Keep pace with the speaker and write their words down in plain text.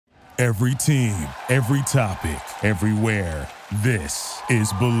Every team, every topic, everywhere. This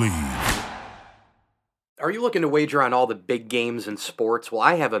is Believe. Are you looking to wager on all the big games in sports? Well,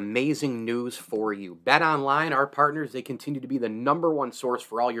 I have amazing news for you. BetOnline, our partners, they continue to be the number one source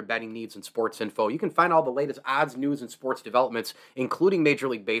for all your betting needs and sports info. You can find all the latest odds, news, and sports developments, including Major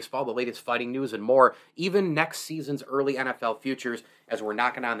League Baseball, the latest fighting news, and more. Even next season's early NFL futures, as we're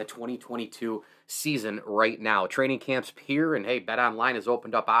knocking on the 2022 season right now. Training camp's here, and hey, BetOnline has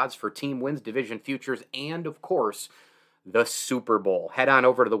opened up odds for team wins, division futures, and, of course, the Super Bowl. Head on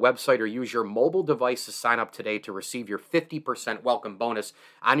over to the website or use your mobile device to sign up today to receive your 50% welcome bonus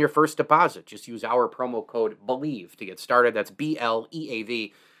on your first deposit. Just use our promo code BELIEVE to get started. That's BLEAV.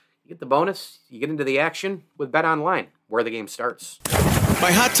 You get the bonus, you get into the action with BetOnline, where the game starts.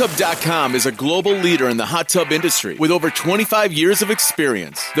 MyHotTub.com is a global leader in the hot tub industry with over 25 years of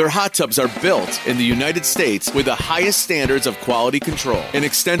experience. Their hot tubs are built in the United States with the highest standards of quality control, an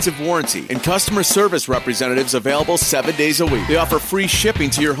extensive warranty, and customer service representatives available 7 days a week. They offer free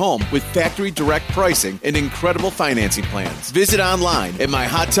shipping to your home with factory direct pricing and incredible financing plans. Visit online at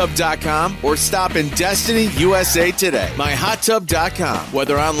MyHotTub.com or stop in Destiny, USA today. MyHotTub.com.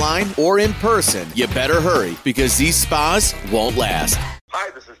 Whether online or in person, you better hurry because these spas won't last. Hi,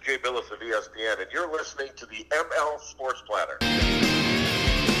 this is Jay Billis of ESPN, and you're listening to the ML Sports Platter.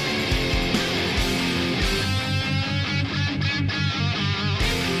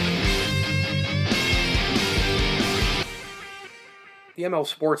 The ML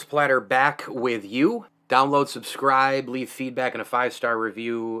Sports Platter back with you. Download, subscribe, leave feedback, and a 5-star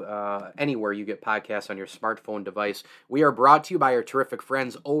review anywhere you get podcasts on your smartphone device. We are brought to you by our terrific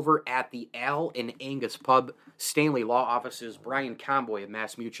friends over at the Al and Angus Pub, Stanley Law Offices, Brian Comboy of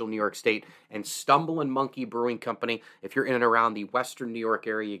Mass Mutual, New York State, and Stumble and Monkey Brewing Company. If you're in and around the Western New York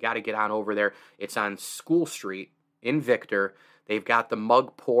area, you got to get on over there. It's on School Street in Victor. They've got the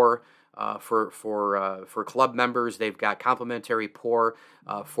mug pour for club members. They've got complimentary pour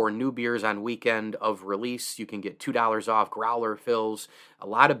for new beers on weekend of release. You can get $2 off growler fills. A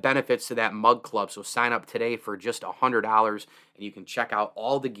lot of benefits to that mug club. So sign up today for just $100, and you can check out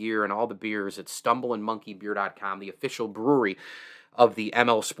all the gear and all the beers at stumbleandmonkeybeer.com. The official brewery of the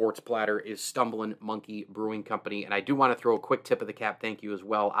ML Sports Platter is Stumblin' Monkey Brewing Company. And I do want to throw a quick tip of the cap thank you as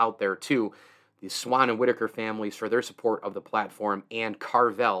well out there to the Swan and Whitaker families for their support of the platform, and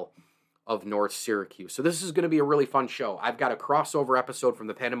Carvel of North Syracuse. So this is going to be a really fun show. I've got a crossover episode from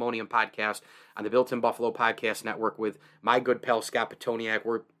the Pandemonium podcast on the Built-in Buffalo Podcast Network with my good pal Scott Petoniak.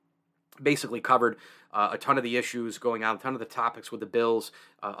 We're basically covered a ton of the issues going on, a ton of the topics with the Bills,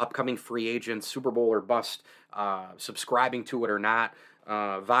 upcoming free agents, Super Bowl or bust, subscribing to it or not,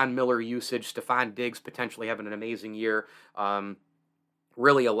 Von Miller usage, Stephon Diggs potentially having an amazing year.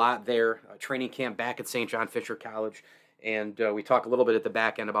 Really a lot there. Training camp back at St. John Fisher College. And we talk a little bit at the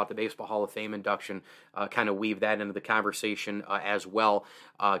back end about the Baseball Hall of Fame induction, kind of weave that into the conversation as well,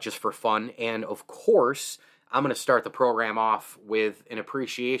 just for fun. And, of course, I'm going to start the program off with an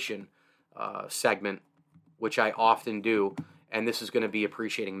appreciation segment, which I often do, and this is going to be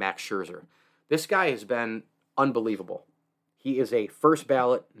appreciating Max Scherzer. This guy has been unbelievable. He is a first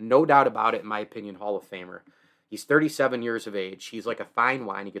ballot, no doubt about it, in my opinion, Hall of Famer. He's 37 years of age. He's like a fine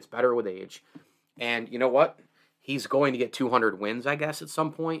wine. He gets better with age. And you know what? He's going to get 200 wins, I guess, at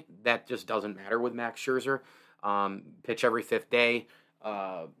some point. That just doesn't matter with Max Scherzer. Pitch every fifth day.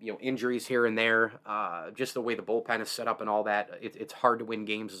 Injuries here and there. Just the way the bullpen is set up and all that. It's hard to win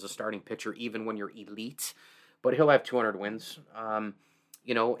games as a starting pitcher, even when you're elite. But he'll have 200 wins.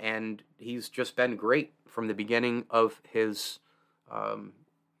 And he's just been great from the beginning of his,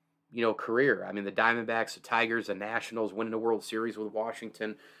 career. I mean, the Diamondbacks, the Tigers, the Nationals, winning the World Series with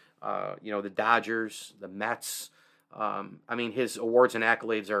Washington. The Dodgers, the Mets. His awards and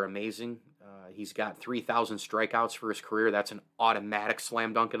accolades are amazing. He's got 3,000 strikeouts for his career. That's an automatic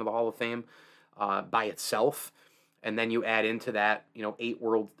slam dunk into the Hall of Fame by itself. And then you add into that,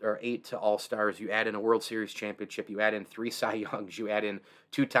 8 to All-Stars. You add in a World Series championship. You add in 3 Cy Youngs. You add in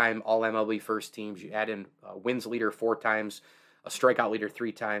 2-time All-MLB first teams. You add in wins leader 4 times, a strikeout leader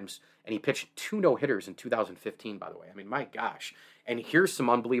 3 times. And he pitched 2 no-hitters in 2015, by the way. I mean, my gosh. And here's some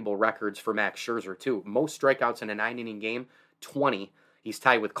unbelievable records for Max Scherzer, too. Most strikeouts in a 9-inning game, 20. He's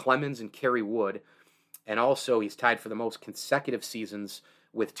tied with Clemens and Kerry Wood. And also, he's tied for the most consecutive seasons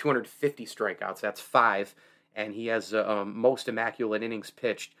with 250 strikeouts. That's 5. And he has most immaculate innings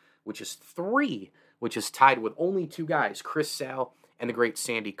pitched, which is 3, which is tied with only 2 guys, Chris Sale and the great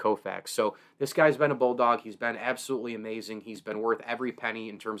Sandy Koufax. So this guy's been a bulldog. He's been absolutely amazing. He's been worth every penny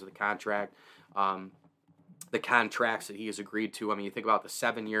in terms of the contract. The contracts that he has agreed to. I mean, you think about the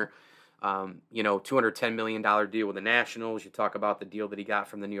 7-year $210 million deal with the Nationals. You talk about the deal that he got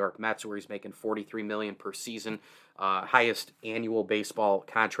from the New York Mets, where he's making $43 million per season, highest annual baseball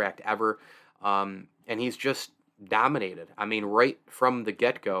contract ever. And he's just dominated. I mean, right from the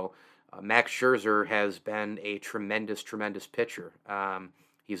get-go, Max Scherzer has been a tremendous, tremendous pitcher.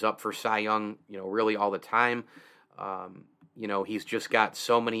 He's up for Cy Young, really all the time. He's just got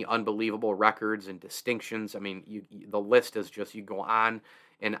so many unbelievable records and distinctions. I mean, the list is just, you go on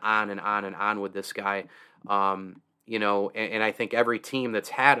and on and on and on with this guy. And I think every team that's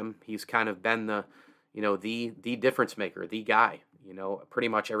had him, he's kind of been the difference maker, the guy, pretty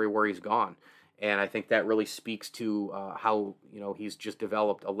much everywhere he's gone. And I think that really speaks to how, he's just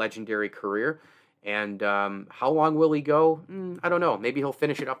developed a legendary career. And how long will he go? I don't know. Maybe he'll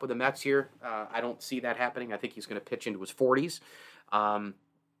finish it up with the Mets here. I don't see that happening. I think he's going to pitch into his 40s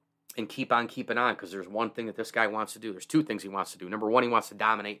and keep on keeping on, because there's one thing that this guy wants to do. There's two things he wants to do. Number one, he wants to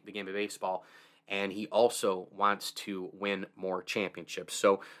dominate the game of baseball, and he also wants to win more championships.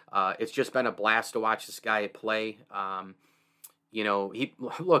 So it's just been a blast to watch this guy play.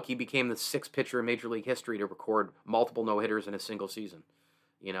 He became the sixth pitcher in Major League history to record multiple no-hitters in a single season.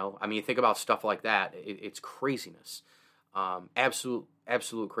 You think about stuff like that. It's craziness, absolute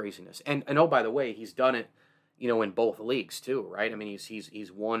craziness. And oh, by the way, he's done it, in both leagues too, right? I mean,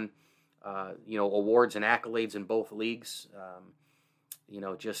 he's won, awards and accolades in both leagues.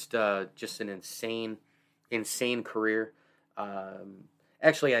 Just an insane career.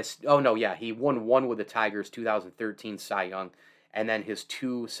 He won one with the Tigers, 2013 Cy Young, and then his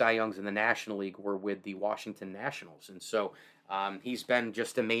two Cy Youngs in the National League were with the Washington Nationals, and so. He's been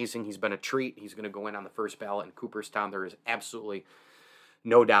just amazing. He's been a treat. He's going to go in on the first ballot in Cooperstown. There is absolutely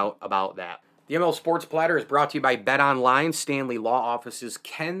no doubt about that. The ML Sports Platter is brought to you by BetOnline, Stanley Law Offices,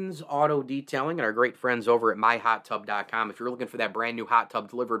 Ken's Auto Detailing, and our great friends over at MyHotTub.com. If you're looking for that brand new hot tub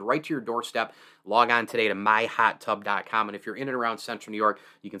delivered right to your doorstep, log on today to MyHotTub.com. And if you're in and around Central New York,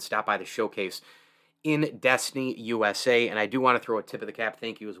 you can stop by the showcase in Destiny, USA. And I do want to throw a tip of the cap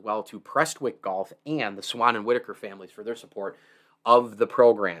thank you as well to Prestwick Golf and the Swan and Whitaker families for their support of the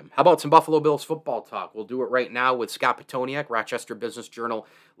program. How about some Buffalo Bills football talk? We'll do it right now with Scott Petoniak, Rochester Business Journal,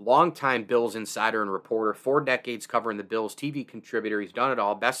 longtime Bills insider and reporter, 4 decades covering the Bills, TV contributor. He's done it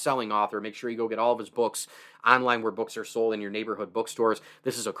all, best-selling author. Make sure you go get all of his books online where books are sold in your neighborhood bookstores.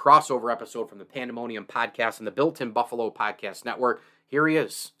 This is a crossover episode from the Pandemonium Podcast and the Built in Buffalo Podcast Network. Here he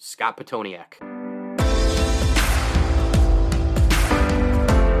is, Scott Petoniak.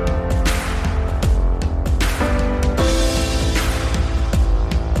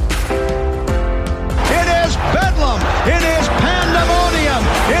 It is pandemonium.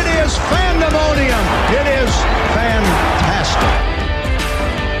 It is fandemonium. It is fantastic.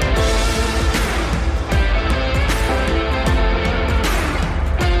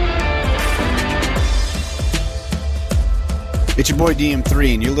 It's your boy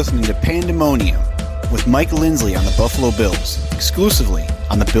DM3, and you're listening to Pandemonium with Mike Lindsley on the Buffalo Bills, exclusively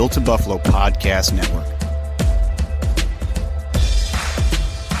on the Built in Buffalo Podcast Network.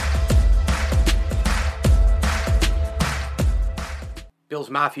 Bills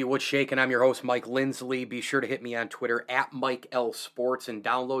Mafia, what's shaking? I'm your host, Mike Lindsley. Be sure to hit me on Twitter at Mike L Sports and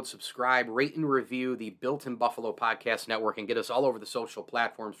download, subscribe, rate, and review the Built in Buffalo Podcast Network and get us all over the social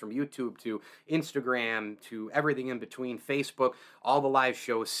platforms from YouTube to Instagram to everything in between, Facebook, all the live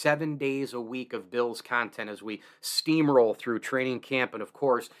shows, 7 days a week of Bills content as we steamroll through training camp. And of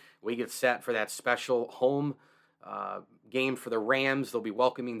course, we get set for that special home game for the Rams. They'll be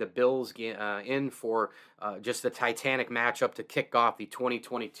welcoming the Bills in for just the titanic matchup to kick off the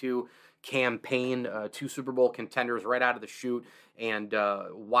 2022 campaign. 2 Super Bowl contenders right out of the chute, and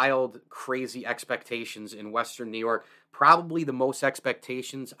wild, crazy expectations in Western New York. Probably the most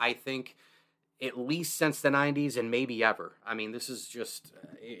expectations, I think, at least since the 90s and maybe ever. I mean, this is just,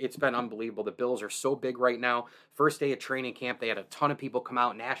 it's been unbelievable. The Bills are so big right now. First day of training camp, they had a ton of people come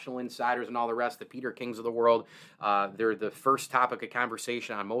out, national insiders and all the rest, the Peter Kings of the world. They're the first topic of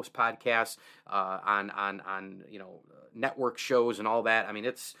conversation on most podcasts, on network shows and all that. I mean,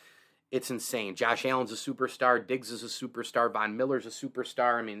 it's insane. Josh Allen's a superstar. Diggs is a superstar. Von Miller's a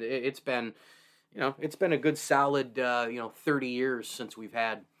superstar. I mean, it's been a good solid, 30 years since we've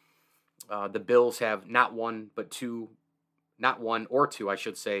had the Bills have not 1 but 2 not one or two, I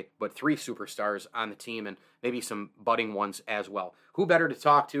should say, but 3 superstars on the team and maybe some budding ones as well. Who better to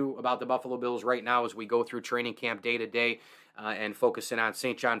talk to about the Buffalo Bills right now as we go through training camp day to day and focusing on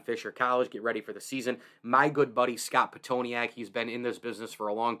St. John Fisher College, get ready for the season. My good buddy, Scott Petoniak. He's been in this business for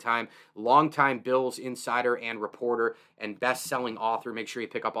a long time Bills insider and reporter and best-selling author. Make sure you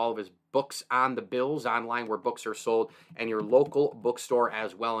pick up all of his books on the Bills online where books are sold and your local bookstore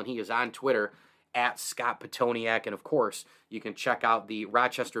as well. And he is on Twitter at Scott Petoniak. And of course, you can check out the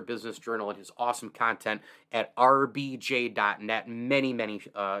Rochester Business Journal and his awesome content at rbj.net. Many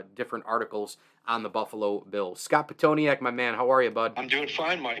different articles on the Buffalo Bills. Scott Petoniak, my man, how are you, bud? I'm doing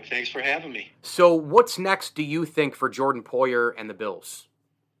fine, Mike. Thanks for having me. So what's next, do you think, for Jordan Poyer and the Bills?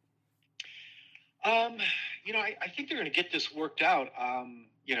 I think they're going to get this worked out.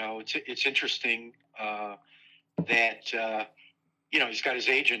 It's interesting that he's got his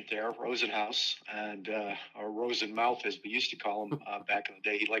agent there, Rosenhaus, and or Rosenmouth, as we used to call him back in the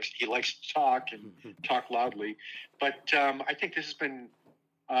day. He likes to talk and talk loudly, but I think this has been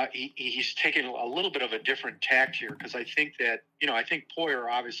he's taken a little bit of a different tact here because I think that I think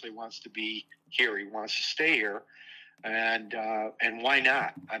Poyer obviously wants to be here. He wants to stay here, and why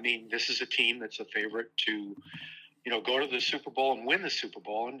not? I mean, this is a team that's a favorite to go to the Super Bowl and win the Super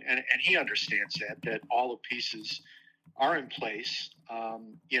Bowl, and he understands that all the pieces are in place,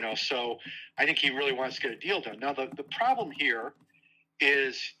 so I think he really wants to get a deal done. Now, the problem here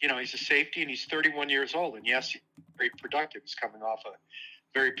is, he's a safety and he's 31 years old, and yes, he's very productive. He's coming off a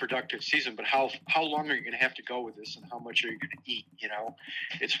very productive season, but how long are you going to have to go with this, and how much are you going to eat?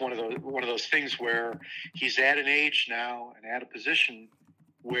 It's one of those things where he's at an age now and at a position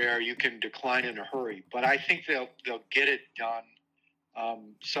where you can decline in a hurry. But I think they'll get it done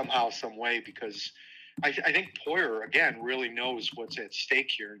somehow, some way, because I think Poyer, again, really knows what's at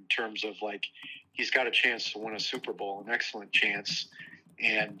stake here in terms of, he's got a chance to win a Super Bowl, an excellent chance.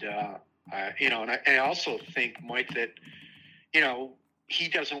 And, and I also think, Mike, that, he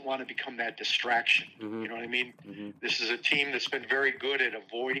doesn't want to become that distraction. Mm-hmm. You know what I mean? Mm-hmm. This is a team that's been very good at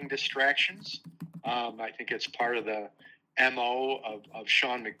avoiding distractions. I think it's part of the MO of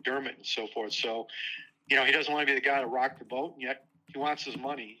Sean McDermott and so forth. So, he doesn't want to be the guy to rock the boat, and yet he wants his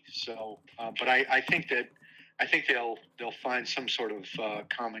money. So, but I think they'll find some sort of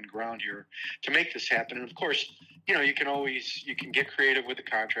common ground here to make this happen. And of course, you can get creative with the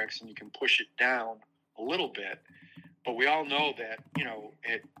contracts and you can push it down a little bit. But we all know that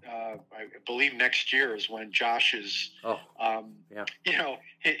I believe next year is when Josh's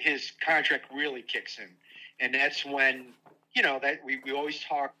his contract really kicks in, and that's when that we always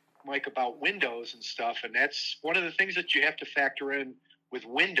talk, Mike, about windows and stuff, and that's one of the things that you have to factor in with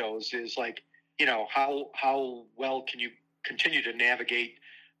windows is how well can you continue to navigate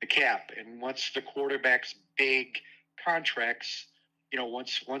the cap, and once the quarterback's big contracts,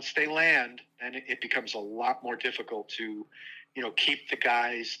 once they land, then it becomes a lot more difficult to keep the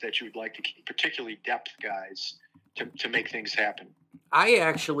guys that you would like to keep, particularly depth guys, to make things happen. I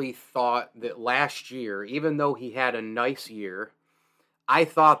actually thought that last year, even though he had a nice year, I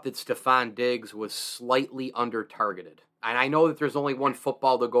thought that Stephon Diggs was slightly under-targeted. And I know that there's only one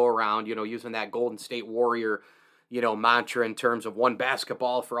football to go around, using that Golden State Warrior, mantra in terms of one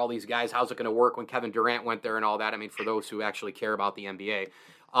basketball for all these guys. How's it going to work when Kevin Durant went there and all that? I mean, for those who actually care about the NBA.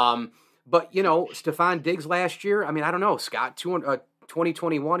 But, Stephon Diggs last year, I mean, I don't know, Scott,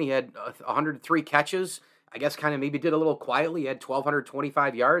 2021, he had 103 catches. I guess kind of maybe did a little quietly. He had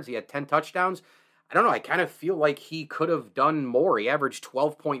 1,225 yards. He had 10 touchdowns. I don't know. I kind of feel like he could have done more. He averaged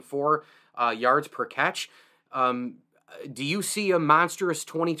 12.4 yards per catch. Do you see a monstrous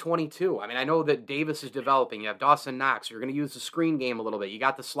 2022? I mean, I know that Davis is developing. You have Dawson Knox. You're going to use the screen game a little bit. You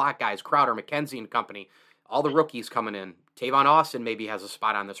got the slot guys, Crowder, McKenzie and company. All the rookies coming in. Tavon Austin maybe has a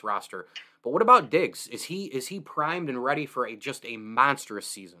spot on this roster. But what about Diggs? Is he primed and ready for just a monstrous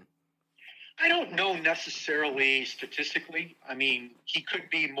season? I don't know necessarily statistically. I mean, he could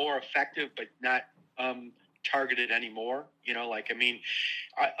be more effective, but not targeted anymore. I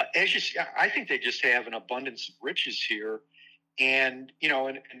think they just have an abundance of riches here. And,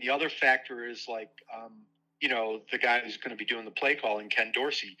 and the other factor is the guy who's going to be doing the play calling, Ken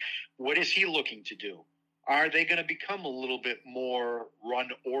Dorsey. What is he looking to do? Are they going to become a little bit more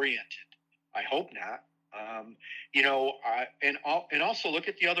run-oriented? I hope not. And also look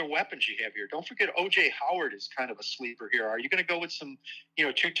at the other weapons you have here. Don't forget O.J. Howard is kind of a sleeper here. Are you going to go with some,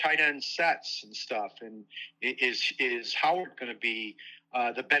 2 tight end sets and stuff? And is Howard going to be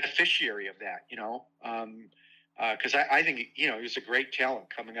the beneficiary of that? Because I think he was a great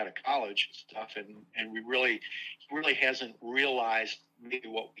talent coming out of college and stuff, and he really hasn't realized maybe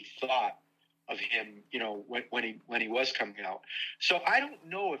what we thought of him, when he was coming out. So I don't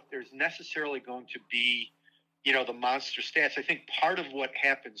know if there's necessarily going to be, the monster stats. I think part of what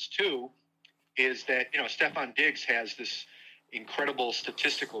happens too is that, Stefon Diggs has this incredible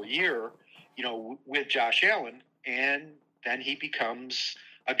statistical year, with Josh Allen, and then he becomes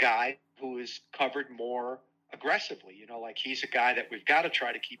a guy who is covered more aggressively. Like he's a guy that we've got to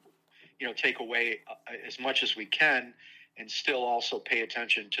try to keep, take away as much as we can, and still also pay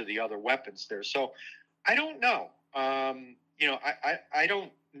attention to the other weapons there. So I don't know. I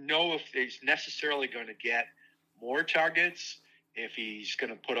don't know if he's necessarily going to get more targets, if he's going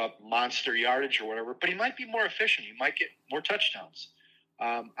to put up monster yardage or whatever, but he might be more efficient. He might get more touchdowns.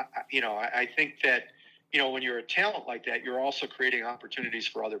 I think that, when you're a talent like that, you're also creating opportunities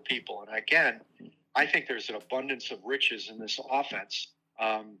for other people. And again, I think there's an abundance of riches in this offense.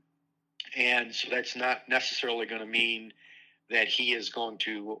 And so that's not necessarily going to mean that he is going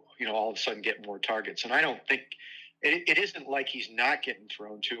to, all of a sudden get more targets. And I don't think it isn't like he's not getting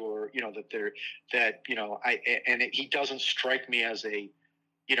thrown to, or, he doesn't strike me as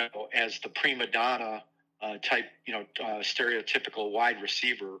as the prima donna type, stereotypical wide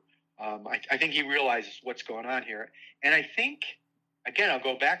receiver. I think he realizes what's going on here. And I think, again, I'll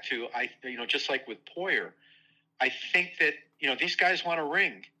go back to, just like with Poyer, I think that, these guys want a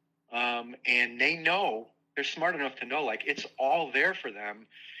ring. And they know, they're smart enough to know, like, it's all there for them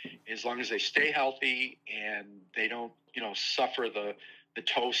as long as they stay healthy and they don't, suffer the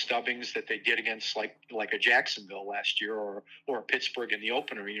toe stubbings that they did against like a Jacksonville last year or a Pittsburgh in the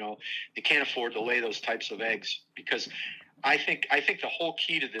opener. They can't afford to lay those types of eggs, because I think the whole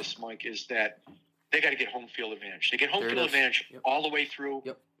key to this, Mike, is that they got to get home field advantage. They get home field advantage all the way through.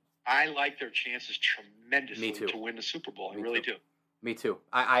 Yep. I like their chances tremendously to win the Super Bowl. I really do. Me too.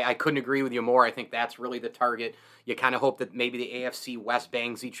 I couldn't agree with you more. I think that's really the target. You kind of hope that maybe the AFC West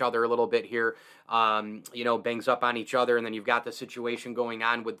bangs each other a little bit here, bangs up on each other, and then you've got the situation going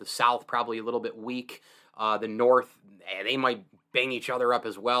on with the South probably a little bit weak. The North, they might bang each other up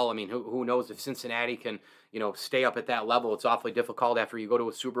as well. I mean, who knows if Cincinnati can, stay up at that level. It's awfully difficult after you go to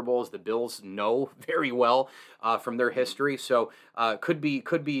a Super Bowl, as the Bills know very well from their history. So could be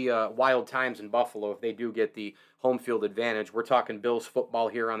wild times in Buffalo if they do get the home field advantage. We're talking Bills football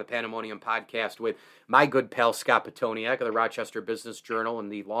here on the Pandemonium Podcast with my good pal Scott Petoniak of the Rochester Business Journal,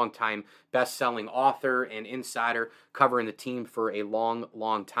 and the longtime best-selling author and insider covering the team for a long,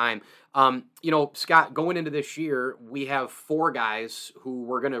 long time. Scott, going into this year, we have 4 guys who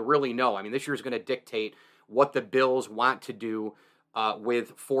we're going to really know. I mean, this year is going to dictate what the Bills want to do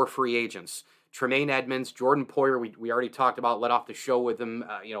with 4 free agents. Tremaine Edmunds, Jordan Poyer, we already talked about, let off the show with him.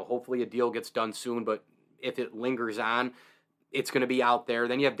 Hopefully a deal gets done soon, but if it lingers on, it's going to be out there.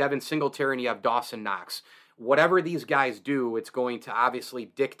 Then you have Devin Singletary and you have Dawson Knox. Whatever these guys do, it's going to obviously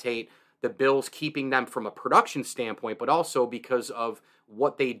dictate the Bills keeping them from a production standpoint, but also because of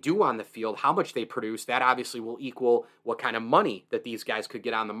what they do on the field, how much they produce, that obviously will equal what kind of money that these guys could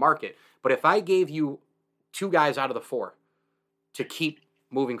get on the market. But if I gave you 2 guys out of the 4 to keep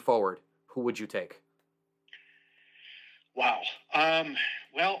moving forward, who would you take? Wow.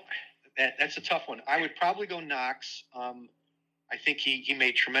 Well, that's a tough one. I would probably go Knox. I think he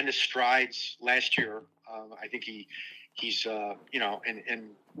made tremendous strides last year. I think he's and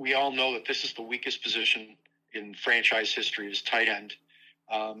we all know that this is the weakest position in franchise history, is tight end.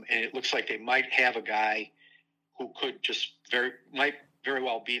 And it looks like they might have a guy who could just might very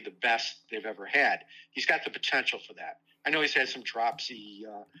well be the best they've ever had. He's got the potential for that. I know he's had some dropsy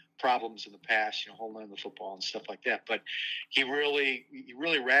problems in the past, holding on to the football and stuff like that. But he really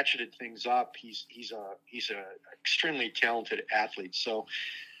ratcheted things up. He's a extremely talented athlete. So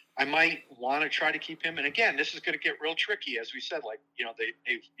I might want to try to keep him. And again, this is going to get real tricky, as we said. Like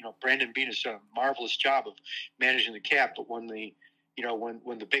Brandon Beane has done a marvelous job of managing the cap. But when the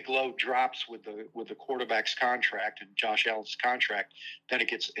big load drops with the quarterback's contract and Josh Allen's contract, then it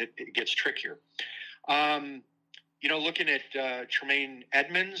gets trickier. Looking at Tremaine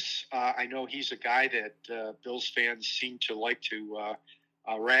Edmunds, I know he's a guy that Bills fans seem to like to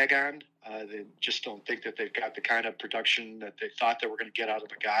rag on. They just don't think that they've got the kind of production that they thought they were going to get out of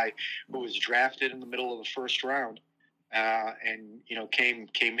a guy who was drafted in the middle of the first round, and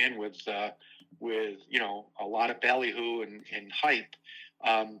came in with a lot of ballyhoo and hype.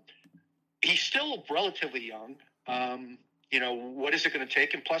 He's still relatively young. What is it going to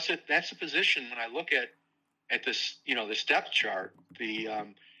take? And plus, that's a position when I look at this, this depth chart, the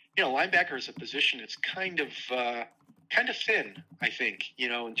linebacker is a position that's kind of thin, I think,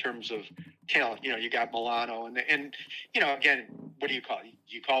 in terms of talent. You got Milano and again, what do you call it?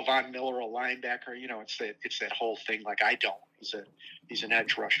 You call Von Miller a linebacker? It's that whole thing. Like, I don't. He's an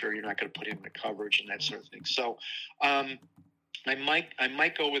edge rusher. You're not going to put him in the coverage and that sort of thing. So I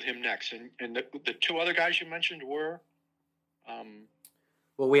might go with him next. And the two other guys you mentioned were.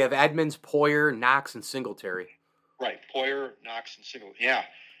 Well, we have Edmonds, Poyer, Knox, and Singletary. Right, Poyer, Knox, and Singletary.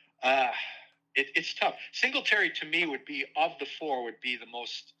 Yeah, it's tough. Singletary to me would be of the four would be the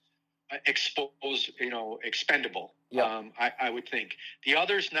most exposed, expendable. Yeah. I would think the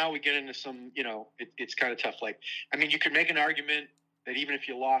others now we get into some, it's kind of tough. Like, I mean, you could make an argument that even if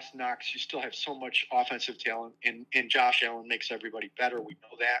you lost Knox, you still have so much offensive talent, and Josh Allen makes everybody better. We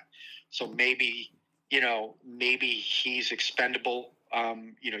know that. So maybe he's expendable.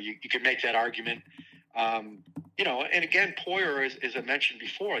 You could make that argument. And again, Poyer, as I mentioned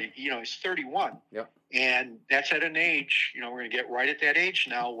before, he's 31. Yep. And that's at an age, we're going to get right at that age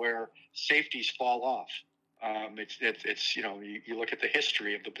now where safeties fall off. It's you look at the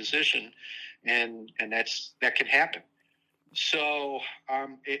history of the position, and that can happen. So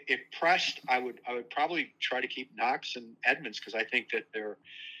if pressed, I would probably try to keep Knox and Edmonds because I think that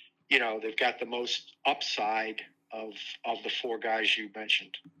they've got the most upside of the four guys you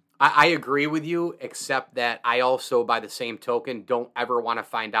mentioned. I agree with you, except that I also, by the same token, don't ever want to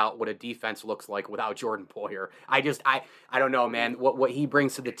find out what a defense looks like without Jordan Poyer. I don't know, man, what he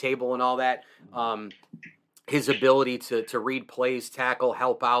brings to the table and all that, his ability to read plays, tackle,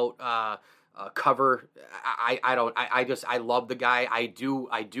 help out, cover. I love the guy. I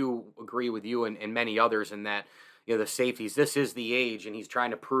do agree with you and many others in that, the safeties, this is the age, and he's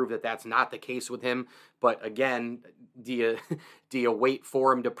trying to prove that that's not the case with him. But again, do you wait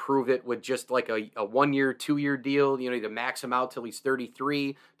for him to prove it with just like a 1 year, 2 year deal? To max him out till he's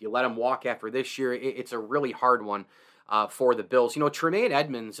 33. Do you let him walk after this year? It's a really hard one for the Bills. Tremaine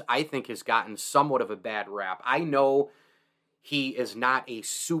Edmonds, I think, has gotten somewhat of a bad rap. I know he is not a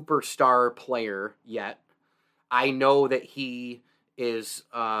superstar player yet. I know that he is,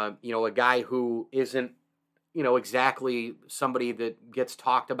 a guy who isn't, exactly somebody that gets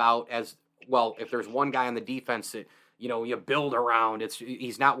talked about as, well, if there's one guy on the defense that, you build around,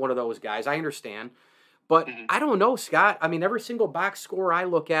 he's not one of those guys. I understand. But I don't know, Scott. I mean, every single box score I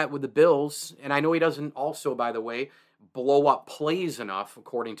look at with the Bills, and I know he doesn't also, by the way, blow up plays enough,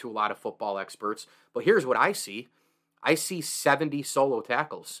 according to a lot of football experts. But here's what I see. I see 70 solo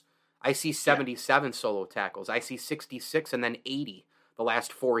tackles. I see 77 solo tackles. I see 66 and then 80 the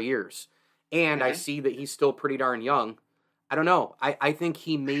last 4 years. And I see that he's still pretty darn young. I don't know. I think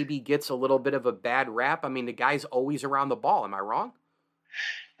he maybe gets a little bit of a bad rap. I mean, the guy's always around the ball. Am I wrong?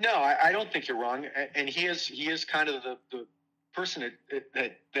 No, I don't think you're wrong. And he is kind of the person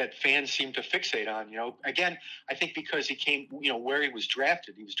that fans seem to fixate on. Again, I think because he came, where he was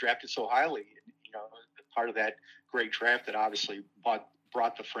drafted. He was drafted so highly. Part of that great draft that obviously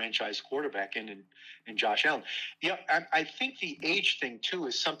brought the franchise quarterback in Josh Allen. I think the age thing, too,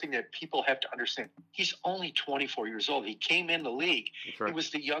 is something that people have to understand. He's only 24 years old. He came in the league. Right. He was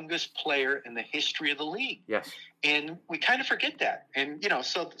the youngest player in the history of the league. Yes. And we kind of forget that. And,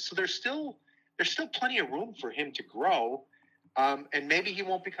 so there's still plenty of room for him to grow. And maybe he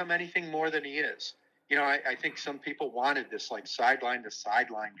won't become anything more than he is. I think some people wanted this like sideline to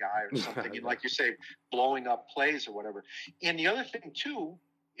sideline guy or something, and like you say, blowing up plays or whatever. And the other thing too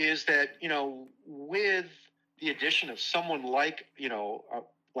is that with the addition of someone like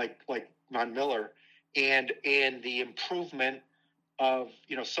like Von Miller and the improvement of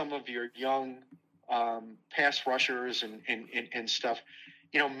some of your young pass rushers and stuff,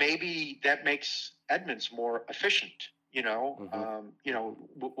 maybe that makes Edmonds more efficient.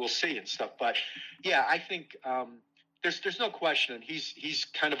 We'll see and stuff. But yeah, I think there's no question. He's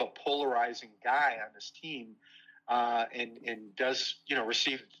kind of a polarizing guy on this team, and does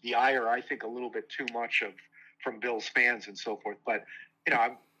receive the ire, I think, a little bit too much from Bills fans and so forth. But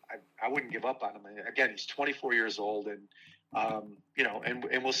I wouldn't give up on him. Again, he's 24 years old, and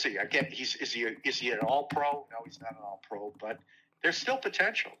and we'll see. Again, is he an All Pro? No, he's not an All Pro, but there's still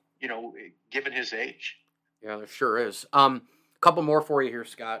potential. Given his age. Yeah, there sure is. Couple more for you here,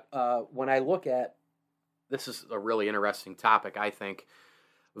 Scott. When I look at, this is a really interesting topic, I think.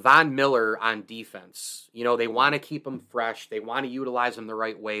 Von Miller on defense. They want to keep him fresh. They want to utilize him the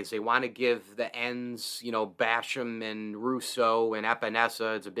right ways. They want to give the ends, Basham and Russo and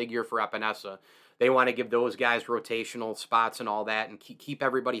Epinesa. It's a big year for Epinesa. They want to give those guys rotational spots and all that and keep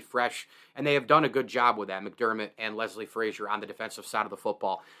everybody fresh. And they have done a good job with that, McDermott and Leslie Frazier on the defensive side of the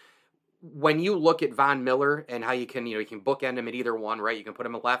football. When you look at Von Miller and how you can bookend him at either one, right? You can put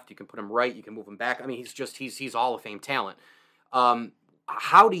him left, you can put him right, you can move him back. I mean, he's Hall of Fame talent.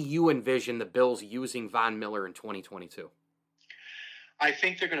 How do you envision the Bills using Von Miller in 2022? I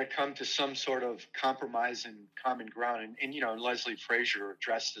think they're going to come to some sort of compromise and common ground. And Leslie Frazier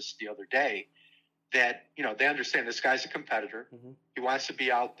addressed this the other day, that, they understand this guy's a competitor. Mm-hmm. He wants to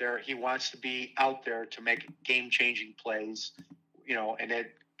be out there. He wants to be out there to make game-changing plays, and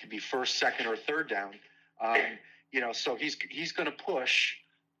it could be first, second, or third down. So he's going to push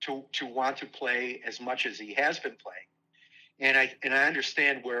to want to play as much as he has been playing. And I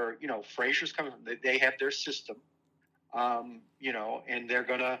understand where, Frazier's coming from. They have their system, and they're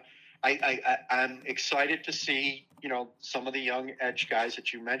going to – I'm excited to see, some of the young edge guys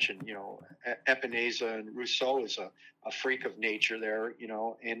that you mentioned, Epineza and Rousseau is a freak of nature there,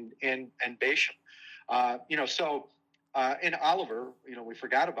 and Basham. And Oliver, we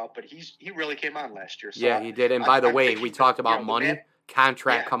forgot about, but he really came on last year. So yeah, he did. And by the way, we talked about money,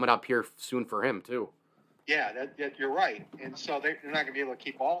 contract coming up here soon for him too. Yeah, that you're right. And so they're not going to be able to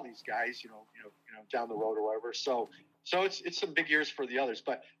keep all these guys, down the road or whatever. So it's some big years for the others.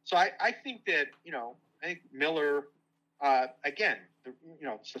 But so I think that, I think Miller, again,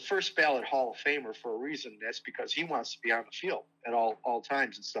 it's the first ballot Hall of Famer for a reason. That's because he wants to be on the field at all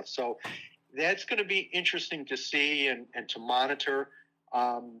times and stuff. So that's going to be interesting to see and to monitor.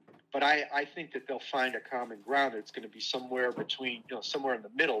 But I think that they'll find a common ground. It's going to be somewhere between, somewhere in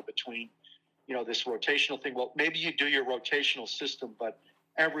the middle between, this rotational thing. Well, maybe you do your rotational system, but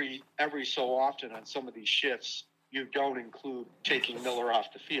every so often on some of these shifts, you don't include taking Miller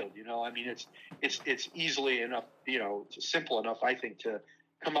off the field. It's easily enough, it's simple enough, I think, to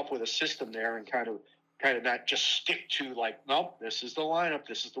come up with a system there and kind of not just stick to like, nope, this is the lineup,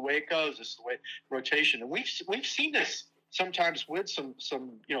 this is the way it goes, this is the way rotation. And we've seen this sometimes with some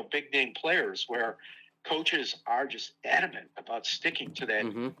big name players where coaches are just adamant about sticking to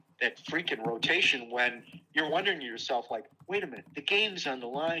that that freaking rotation when you're wondering to yourself, like, wait a minute, the game's on the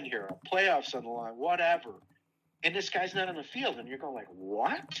line here, playoffs on the line, whatever. And this guy's not on the field, and you're going like,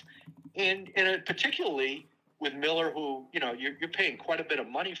 what? And particularly with Miller, who you're paying quite a bit of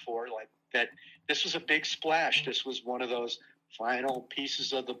money for, like that. This was a big splash. This was one of those final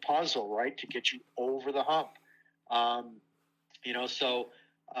pieces of the puzzle, right, to get you over the hump. So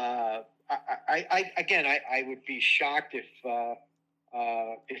I would be shocked if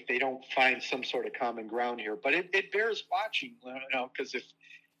they don't find some sort of common ground here. But it bears watching, because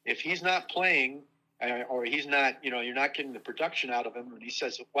if he's not playing. Or he's not, you're not getting the production out of him. And he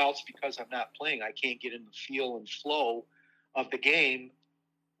says, well, it's because I'm not playing. I can't get in the feel and flow of the game.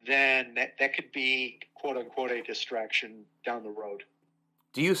 Then that could be, quote unquote, a distraction down the road.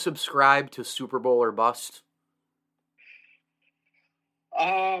 Do you subscribe to Super Bowl or bust?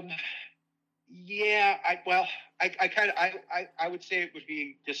 Yeah, I would say it would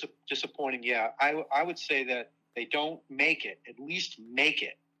be disappointing. Yeah, I would say that they don't make it, at least make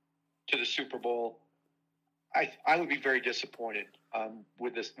it to the Super Bowl. I would be very disappointed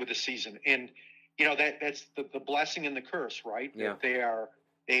with the season, and that's the blessing and the curse, right? Yeah. That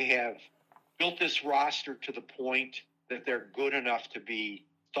they have built this roster to the point that they're good enough to be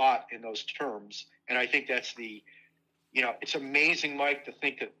thought in those terms, and I think that's it's amazing, Mike, to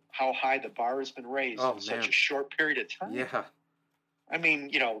think that how high the bar has been raised in such a short period of time. Yeah. I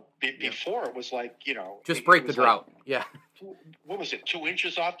mean, before it was like, just break the drought. Like, yeah. What was it? 2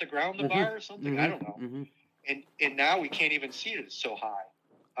 inches off the ground, the bar or something? I don't know. Mm-hmm. And now we can't even see it. It's so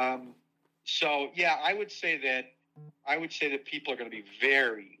high. So yeah, I would say that people are going to be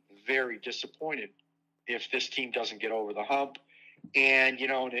very, very disappointed if this team doesn't get over the hump. And,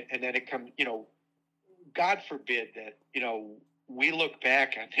 and then it comes, God forbid that, we look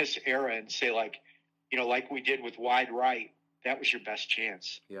back on this era and say like we did with wide right, that was your best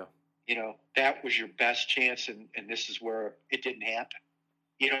chance. Yeah. That was your best chance, and this is where it didn't happen.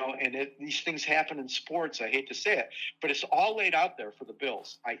 And these things happen in sports. I hate to say it, but it's all laid out there for the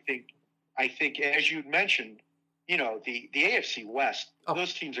Bills. I think, as you mentioned, the AFC West,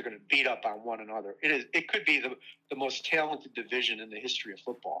 those teams are going to beat up on one another. It could be the most talented division in the history of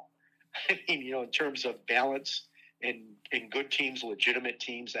football. I mean, in terms of balance and good teams, legitimate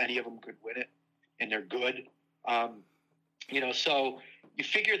teams, any of them could win it, and they're good. So you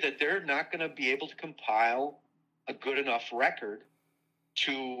figure that they're not going to be able to compile a good enough record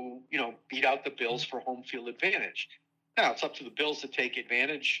to, beat out the Bills for home field advantage. Now, it's up to the Bills to take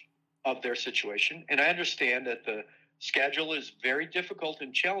advantage of their situation. And I understand that the schedule is very difficult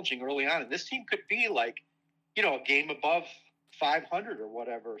and challenging early on. And this team could be like, a game above 500 or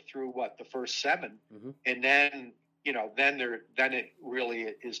whatever through the first 7. Mm-hmm. And then, then it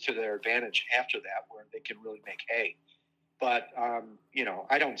really is to their advantage after that, where they can really make hay. But,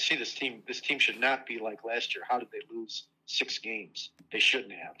 I don't see this team. This team should not be like last year. How did they lose 6 games? They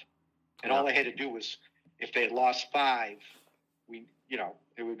shouldn't have. And all they had to do was, if they had lost 5,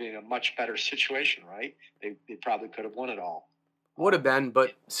 it would be in a much better situation, right? They probably could have won it all. Would have been,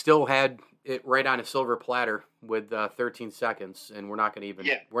 but still had it right on a silver platter with 13 seconds, and we're not even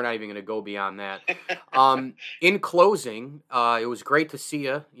going to go beyond that. In closing, it was great to see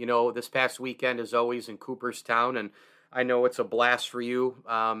you. This past weekend, as always, in Cooperstown, and I know it's a blast for you.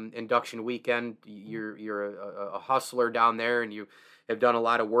 Induction weekend, you're a hustler down there, and you have done a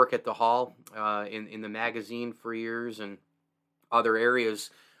lot of work at the Hall in the magazine for years and other areas.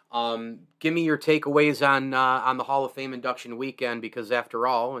 Give me your takeaways on the Hall of Fame induction weekend, because after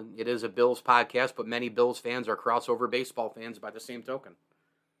all, it is a Bills podcast, but many Bills fans are crossover baseball fans by the same token.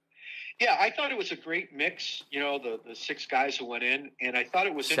 Yeah, I thought it was a great mix, the 6 guys who went in, and I thought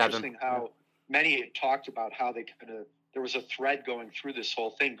it was interesting how many had talked about how there was a thread going through this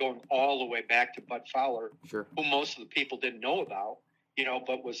whole thing, going all the way back to Bud Fowler, sure, who most of the people didn't know about,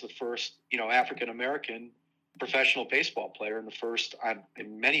 but was the first, African-American professional baseball player, and the first,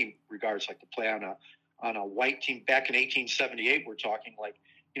 in many regards, like to play on a white team back in 1878. We're talking like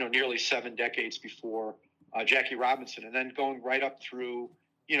nearly 7 decades before Jackie Robinson, and then going right up through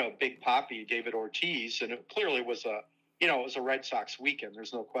Big Papi, David Ortiz, and it clearly was it was a Red Sox weekend.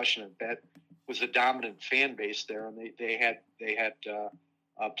 There's no question that was a dominant fan base there, and they had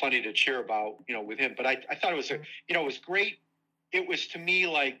plenty to cheer about with him. But I thought it was it was great. It was, to me,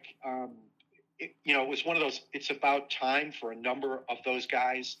 like. It was one of those, it's about time for a number of those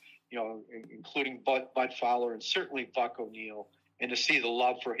guys, including Bud Fowler and certainly Buck O'Neil, and to see the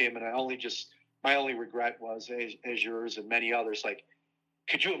love for him. And my only regret was, as yours and many others, like,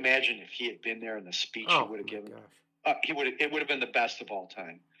 could you imagine if he had been there in the speech he would have given? It would have been the best of all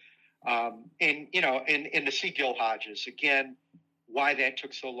time. And to see Gil Hodges, again, why that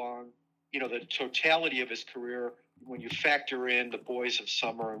took so long, the totality of his career, when you factor in the Boys of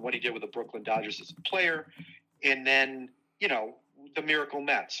Summer and what he did with the Brooklyn Dodgers as a player, and then, the Miracle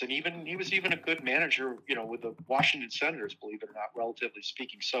Mets. And he was even a good manager, with the Washington Senators, believe it or not, relatively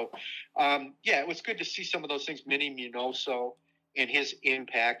speaking. So, it was good to see some of those things. Minnie Munoso and his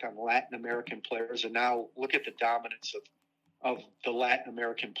impact on Latin American players. And now look at the dominance of the Latin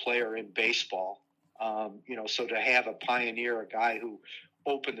American player in baseball. So to have a pioneer, a guy who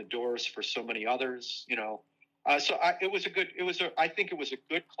opened the doors for so many others, I think it was a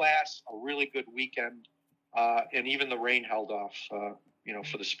good class, a really good weekend, and even the rain held off,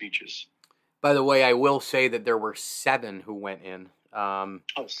 for the speeches. By the way, I will say that there were 7 who went in.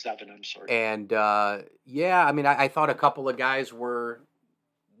 7, I'm sorry. And I thought a couple of guys were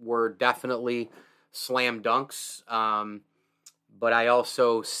definitely slam dunks, but I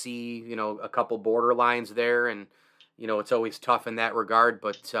also see a couple borderlines there, and it's always tough in that regard.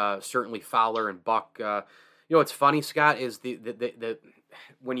 But certainly Fowler and Buck. What's funny, Scott, is the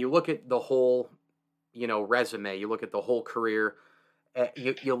when you look at the whole, resume, you look at the whole career,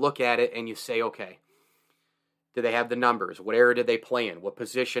 you look at it and you say, okay, do they have the numbers? What era did they play in? What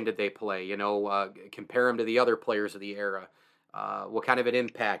position did they play? Compare them to the other players of the era. What kind of an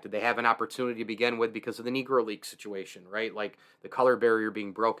impact? Did they have an opportunity to begin with because of the Negro League situation, right? Like the color barrier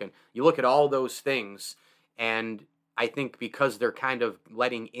being broken. You look at all those things, and I think because they're kind of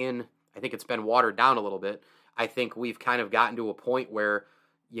letting in, I think it's been watered down a little bit. I think we've kind of gotten to a point where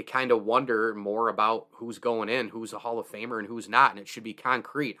you kind of wonder more about who's going in, who's a Hall of Famer and who's not, and it should be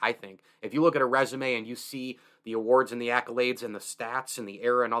concrete, I think. If you look at a resume and you see the awards and the accolades and the stats and the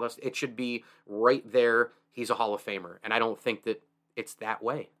era and all this, it should be right there, he's a Hall of Famer, and I don't think that it's that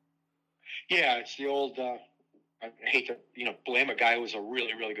way. Yeah, it's the old, I hate to blame a guy who was a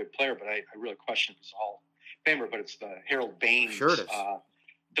really, really good player, but I really question if he's a Hall of Famer, but it's the Harold Baines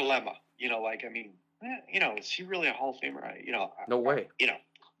dilemma. Is he really a Hall of Famer? No way.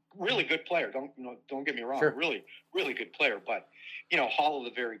 Really good player. Don't get me wrong. Sure. Really, really good player. But Hall of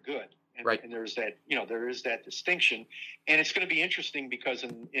the very good. And, right. And there's that. There is that distinction, and it's going to be interesting because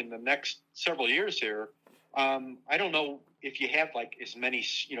in the next several years here, I don't know if you have like as many.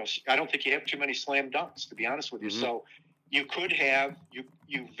 I don't think you have too many slam dunks, to be honest with you. Mm-hmm. So you could have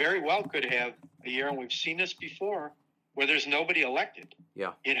you very well could have a year, and we've seen this before, where there's nobody elected.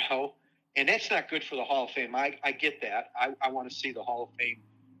 Yeah. And that's not good for the Hall of Fame. I get that. I want to see the Hall of Fame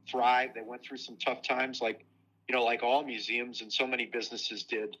thrive. They went through some tough times, like all museums and so many businesses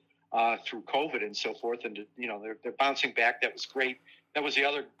did through COVID and so forth. And they're bouncing back. That was great. That was the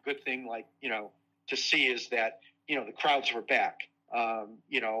other good thing, to see is that the crowds were back.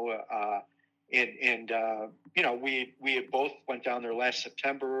 We had both went down there last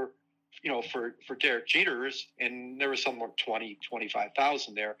September. For Derek Jeter's, and there was somewhere 20,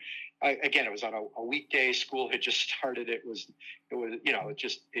 25,000 there. Again, it was on a weekday. School had just started. It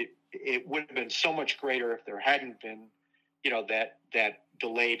would have been so much greater if there hadn't been that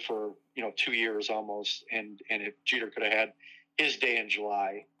delayed for 2 years almost, and if Jeter could have had his day in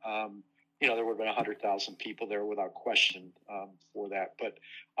July, there would have been 100,000 people there without question for that. But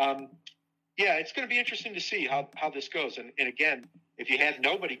it's going to be interesting to see how this goes. And again, if you had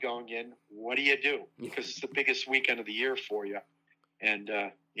nobody going in, what do you do? Because it's the biggest weekend of the year for you, and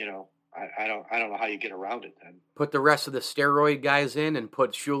I don't know how you get around it then. Put the rest of the steroid guys in and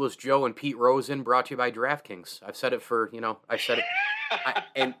put Shoeless Joe and Pete Rose in, brought to you by DraftKings. I've said it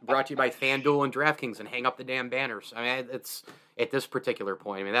and brought to you by FanDuel and DraftKings, and hang up the damn banners. I mean, it's at this particular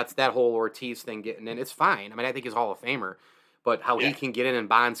point. I mean, that's that whole Ortiz thing getting in. It's fine. I mean, I think he's Hall of Famer, but how he can get in and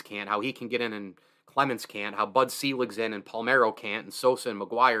Bonds can't, how he can get in and Clemens can't, how Bud Selig's in and Palmeiro can't, and Sosa and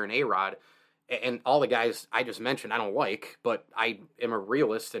McGuire and A-Rod. And all the guys I just mentioned I don't like, but I am a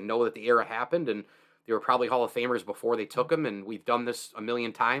realist and know that the era happened, and they were probably Hall of Famers before they took them, and we've done this a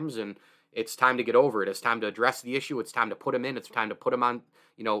million times, and it's time to get over it. It's time to address the issue. It's time to put them in. It's time to put them on,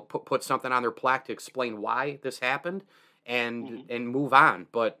 put something on their plaque to explain why this happened and move on.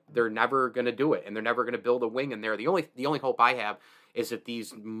 But they're never going to do it, and they're never going to build a wing in there. The only hope I have is that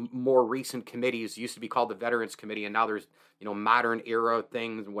these more recent committees used to be called the Veterans Committee, and now there's, modern era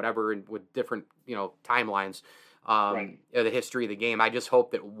things, whatever, with different, timelines, the history of the game. I just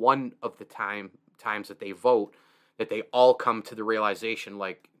hope that one of the times that they vote, that they all come to the realization,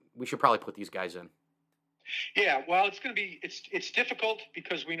 like, we should probably put these guys in. Yeah, well, it's going to be, it's difficult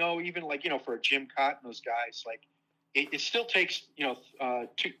because we know even for a Jim Cott and those guys, it still takes,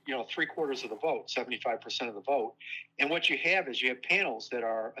 3/4 of the vote, 75% of the vote. And what you have is you have panels that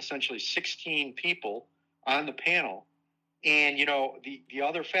are essentially 16 people on the panel. And, the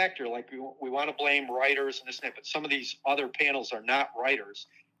other factor, we want to blame writers and this and that, but some of these other panels are not writers.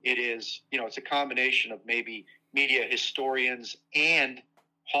 It is, it's a combination of maybe media historians and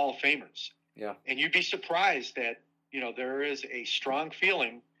Hall of Famers. Yeah. And you'd be surprised that, there is a strong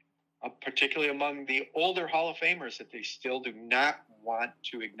feeling, particularly among the older Hall of Famers, that they still do not want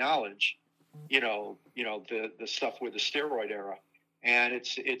to acknowledge, the stuff with the steroid era. And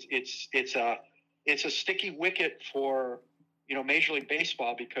it's a sticky wicket for, Major League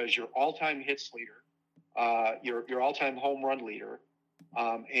Baseball, because your all-time hits leader, your all-time home run leader,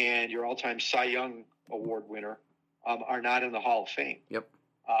 and your all-time Cy Young Award winner are not in the Hall of Fame. Yep.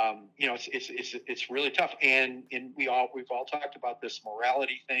 It's really tough, and we've all talked about this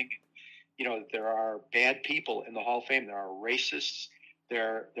morality thing. There are bad people in the Hall of Fame. There are racists.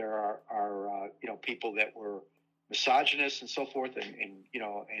 There are people that were misogynists and so forth, and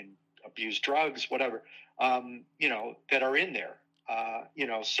abuse drugs, whatever. That are in there.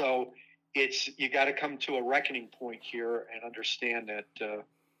 So you got to come to a reckoning point here and understand that.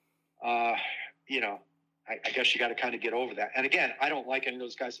 I guess you got to kind of get over that. And again, I don't like any of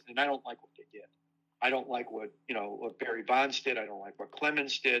those guys, and I don't like what they did. I don't like what Barry Bonds did. I don't like what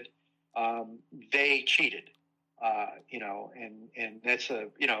Clemens did. They cheated, and that's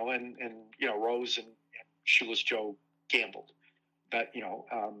Rose and Shoeless Joe gambled. But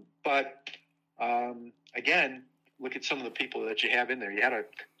again, look at some of the people that you have in there.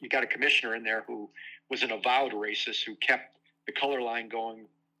 You got a commissioner in there who was an avowed racist, who kept the color line going,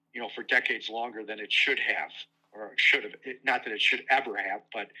 for decades longer than it should have, or should have. Not that it should ever have,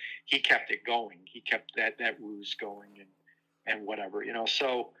 but he kept it going. He kept that ruse going, and whatever,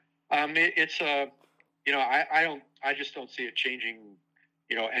 So it's I just don't see it changing,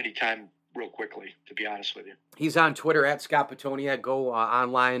 anytime real quickly, to be honest with you. He's on Twitter at Scott Petoniak. Go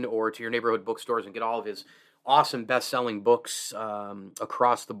online or to your neighborhood bookstores and get all of his awesome best-selling books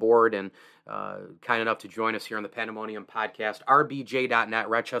across the board, and kind enough to join us here on the Pandemonium podcast. RBJ.net,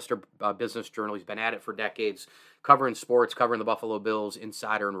 Rochester Business Journal. He's been at it for decades, covering sports, covering the Buffalo Bills,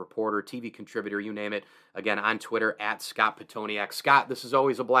 insider and reporter, TV contributor, you name it. Again, on Twitter at Scott Petoniak. Scott, this is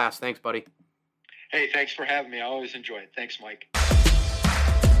always a blast. Thanks, buddy. Hey, thanks for having me. I always enjoy it. Thanks, Mike.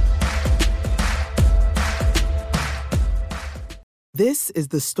 This is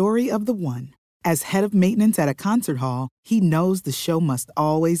the story of the one. As head of maintenance at a concert hall, he knows the show must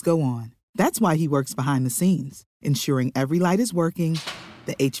always go on. That's why he works behind the scenes, ensuring every light is working,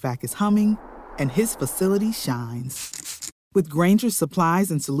 the HVAC is humming, and his facility shines. With Grainger's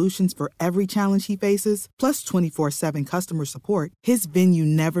supplies and solutions for every challenge he faces, plus 24/7 customer support, his venue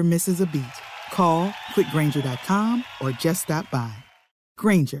never misses a beat. Call quickgrainger.com or just stop by.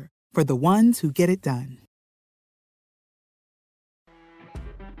 Grainger, for the ones who get it done.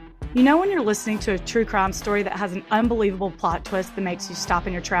 You know when you're listening to a true crime story that has an unbelievable plot twist that makes you stop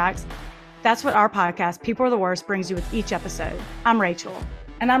in your tracks? That's what our podcast, People Are the Worst, brings you with each episode. I'm Rachel.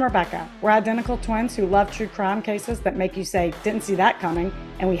 And I'm Rebecca. We're identical twins who love true crime cases that make you say, didn't see that coming,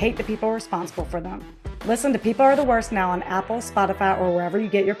 and we hate the people responsible for them. Listen to People Are the Worst now on Apple, Spotify, or wherever you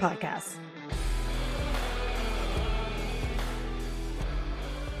get your podcasts.